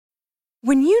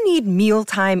When you need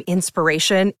mealtime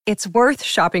inspiration, it's worth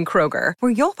shopping Kroger,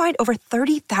 where you'll find over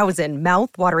 30,000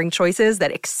 mouth-watering choices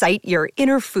that excite your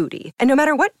inner foodie. And no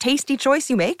matter what tasty choice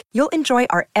you make, you'll enjoy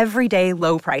our everyday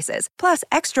low prices, plus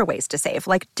extra ways to save,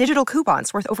 like digital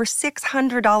coupons worth over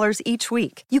 $600 each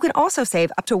week. You can also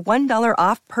save up to $1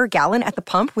 off per gallon at the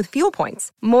pump with fuel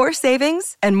points. More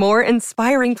savings and more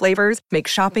inspiring flavors make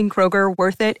shopping Kroger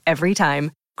worth it every time.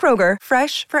 Kroger,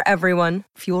 fresh for everyone.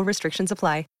 Fuel restrictions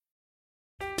apply.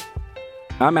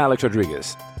 I'm Alex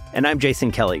Rodriguez. And I'm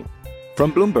Jason Kelly.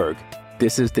 From Bloomberg,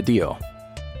 this is The Deal.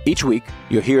 Each week,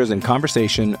 you'll hear us in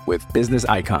conversation with business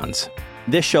icons.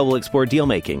 This show will explore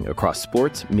deal-making across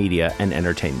sports, media, and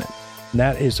entertainment.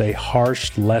 That is a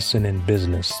harsh lesson in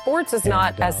business. Sports is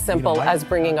not as simple as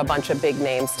bringing a bunch of big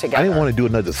names together. I didn't want to do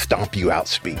another stomp you out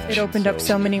speech. It opened up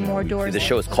so many more doors. The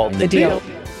show is called The Deal.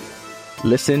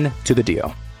 Listen to The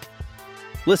Deal.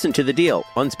 Listen to The Deal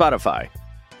on Spotify.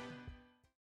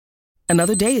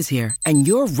 Another day is here, and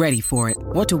you're ready for it.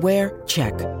 What to wear?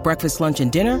 Check. Breakfast, lunch, and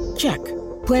dinner? Check.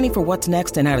 Planning for what's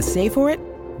next and how to save for it?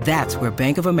 That's where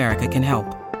Bank of America can help.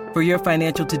 For your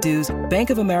financial to-dos, Bank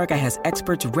of America has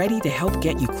experts ready to help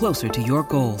get you closer to your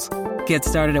goals. Get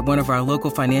started at one of our local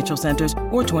financial centers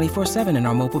or 24/7 in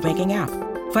our mobile banking app.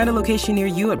 Find a location near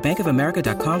you at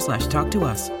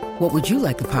bankofamerica.com/talktous. What would you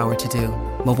like the power to do?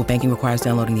 Mobile banking requires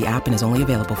downloading the app and is only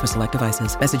available for select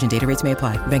devices. Message and data rates may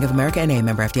apply. Bank of America NA,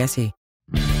 member FDIC.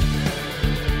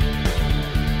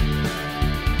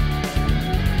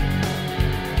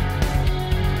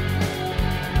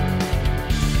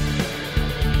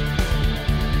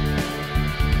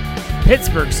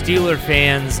 Pittsburgh Steelers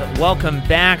fans, welcome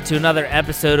back to another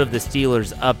episode of the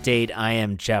Steelers Update. I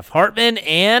am Jeff Hartman,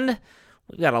 and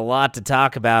we've got a lot to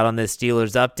talk about on this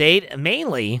Steelers Update,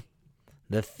 mainly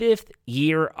the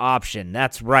fifth-year option.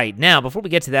 That's right. Now, before we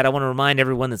get to that, I want to remind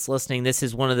everyone that's listening, this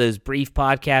is one of those brief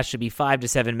podcasts, should be 5 to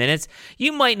 7 minutes.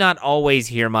 You might not always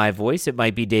hear my voice. It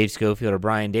might be Dave Schofield or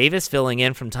Brian Davis filling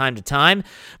in from time to time,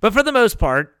 but for the most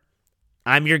part,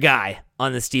 I'm your guy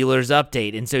on the Steelers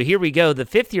Update. And so here we go, the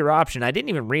fifth-year option. I didn't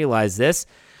even realize this,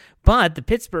 but the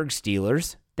Pittsburgh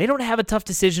Steelers, they don't have a tough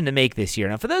decision to make this year.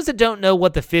 Now, for those that don't know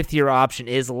what the fifth-year option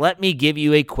is, let me give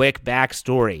you a quick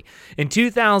backstory. In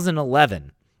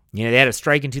 2011, they had a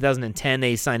strike in 2010.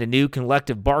 They signed a new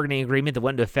collective bargaining agreement that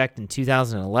went into effect in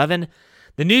 2011.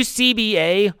 The new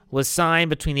CBA was signed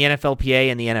between the NFLPA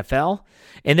and the NFL,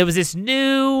 and there was this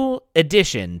new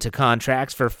addition to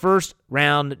contracts for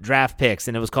first-round draft picks,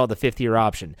 and it was called the fifth-year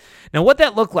option. Now, what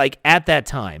that looked like at that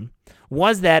time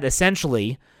was that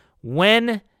essentially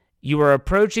when you were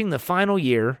approaching the final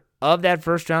year of that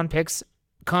first-round picks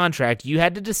contract, you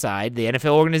had to decide, the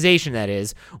NFL organization that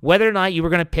is, whether or not you were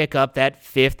going to pick up that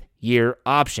fifth-year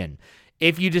option.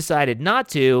 If you decided not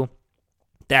to,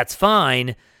 that's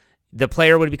fine. The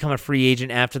player would become a free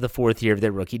agent after the fourth year of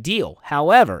their rookie deal.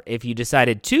 However, if you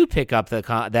decided to pick up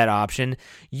that option,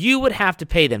 you would have to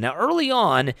pay them. Now, early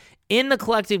on in the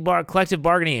collective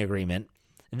bargaining agreement,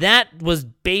 that was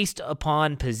based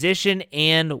upon position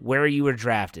and where you were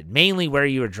drafted, mainly where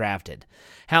you were drafted.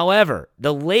 However,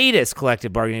 the latest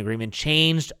collective bargaining agreement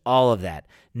changed all of that.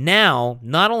 Now,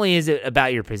 not only is it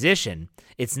about your position,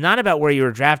 it's not about where you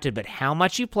were drafted, but how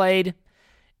much you played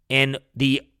and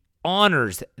the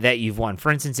honors that you've won.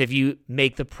 For instance, if you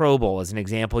make the Pro Bowl as an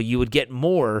example, you would get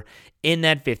more in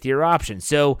that fifth-year option.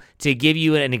 So to give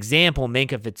you an example,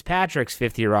 Minkah Fitzpatrick's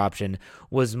fifth-year option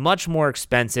was much more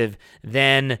expensive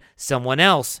than someone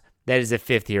else that is a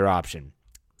fifth-year option,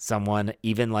 someone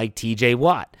even like TJ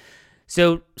Watt.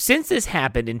 So since this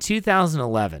happened in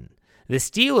 2011, the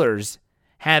Steelers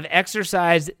have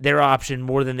exercised their option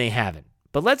more than they haven't.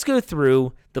 But let's go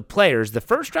through the players, the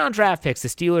first-round draft picks the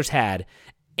Steelers had,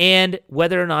 and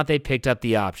whether or not they picked up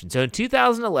the option. So in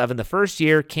 2011, the first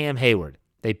year, Cam Hayward,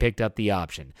 they picked up the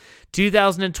option.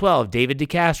 2012, David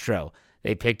DeCastro,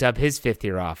 they picked up his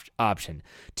fifth-year option.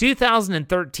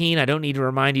 2013, I don't need to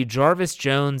remind you, Jarvis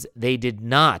Jones, they did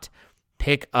not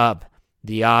pick up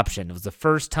the option. It was the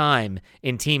first time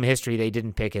in team history they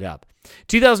didn't pick it up.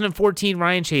 2014,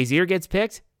 Ryan Shazier gets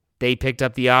picked. They picked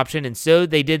up the option, and so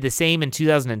they did the same in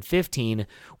 2015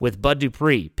 with Bud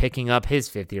Dupree picking up his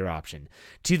fifth-year option.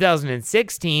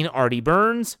 2016, Artie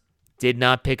Burns did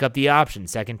not pick up the option,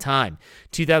 second time.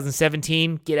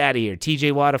 2017, get out of here.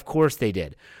 TJ Watt, of course they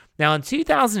did. Now in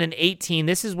 2018,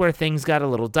 this is where things got a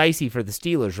little dicey for the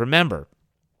Steelers. Remember,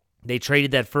 they traded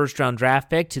that first-round draft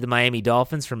pick to the Miami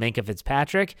Dolphins for Minkah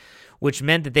Fitzpatrick, which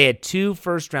meant that they had 2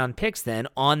 first-round picks then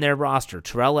on their roster,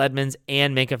 Terrell Edmunds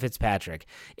and Minkah Fitzpatrick.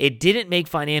 It didn't make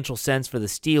financial sense for the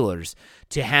Steelers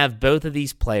to have both of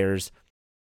these players.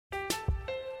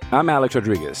 I'm Alex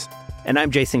Rodriguez. And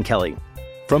I'm Jason Kelly.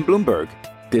 From Bloomberg,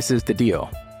 this is The Deal.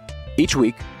 Each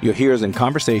week, you'll hear us in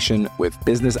conversation with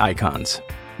business icons.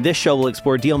 This show will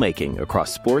explore deal-making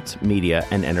across sports, media,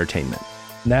 and entertainment.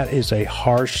 That is a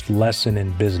harsh lesson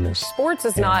in business. Sports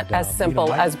is not as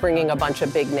simple as bringing a bunch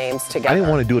of big names together. I didn't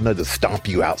want to do another stomp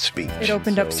you out speech. It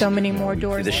opened up so many more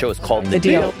doors. The show is called The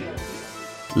Deal.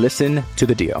 Listen to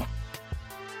The Deal.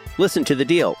 Listen to The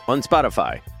Deal on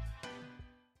Spotify.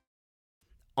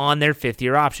 On their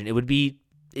fifth-year option, it would be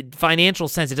financial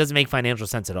sense. It doesn't make financial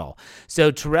sense at all.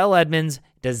 So Terrell Edmunds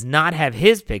does not have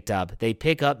his picked up. They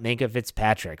pick up Minkah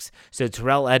Fitzpatrick's. So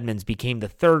Terrell Edmunds became the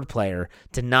third player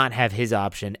to not have his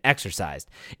option exercised.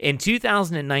 In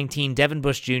 2019, Devin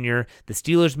Bush Jr., the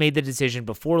Steelers made the decision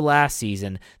before last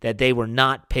season that they were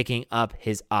not picking up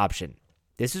his option.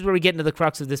 This is where we get into the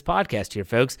crux of this podcast here,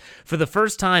 folks. For the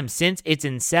first time since its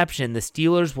inception, the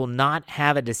Steelers will not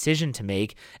have a decision to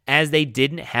make as they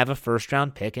didn't have a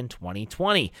first-round pick in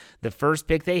 2020. The first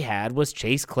pick they had was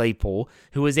Chase Claypool,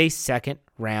 who was a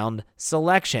second-round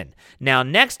selection. Now,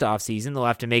 next offseason, they'll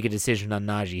have to make a decision on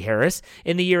Najee Harris.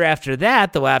 In the year after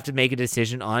that, they'll have to make a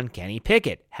decision on Kenny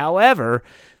Pickett. However,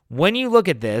 when you look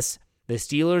at this, the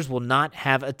Steelers will not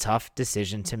have a tough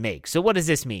decision to make. So what does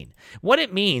this mean? What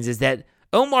it means is that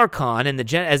Omar Khan,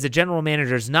 as the general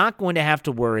manager, is not going to have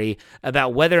to worry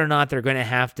about whether or not they're going to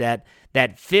have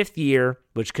that fifth year,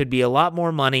 which could be a lot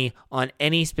more money, on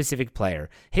any specific player.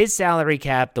 His salary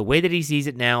cap, the way that he sees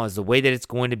it now, is the way that it's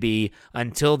going to be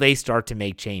until they start to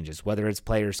make changes, whether it's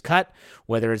players cut,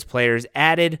 whether it's players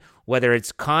added, whether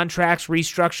it's contracts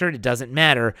restructured, it doesn't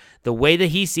matter. The way that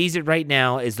he sees it right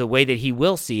now is the way that he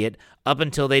will see it up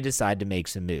until they decide to make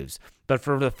some moves. But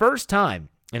for the first time,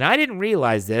 and I didn't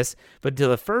realize this, but until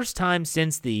the first time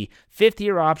since the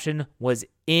fifth-year option was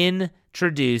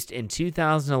introduced in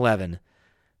 2011,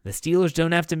 the Steelers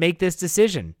don't have to make this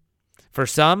decision. For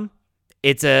some,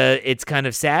 it's kind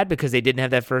of sad because they didn't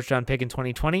have that first-round pick in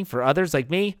 2020. For others, like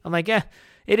me, I'm like, it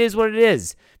is what it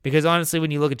is. Because honestly,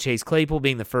 when you look at Chase Claypool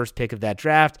being the first pick of that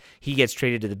draft, he gets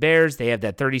traded to the Bears. They have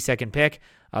that 32nd pick.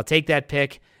 I'll take that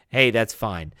pick. Hey, that's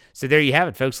fine. So there you have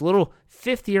it, folks. A little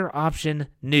fifth-year option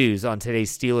news on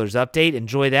today's Steelers Update.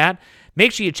 Enjoy that.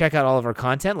 Make sure you check out all of our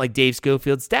content, like Dave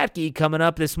Schofield's Stat Geek coming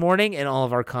up this morning, and all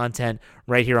of our content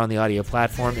right here on the audio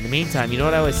platform. In the meantime, you know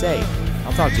what I always say.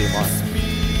 I'll talk to you tomorrow.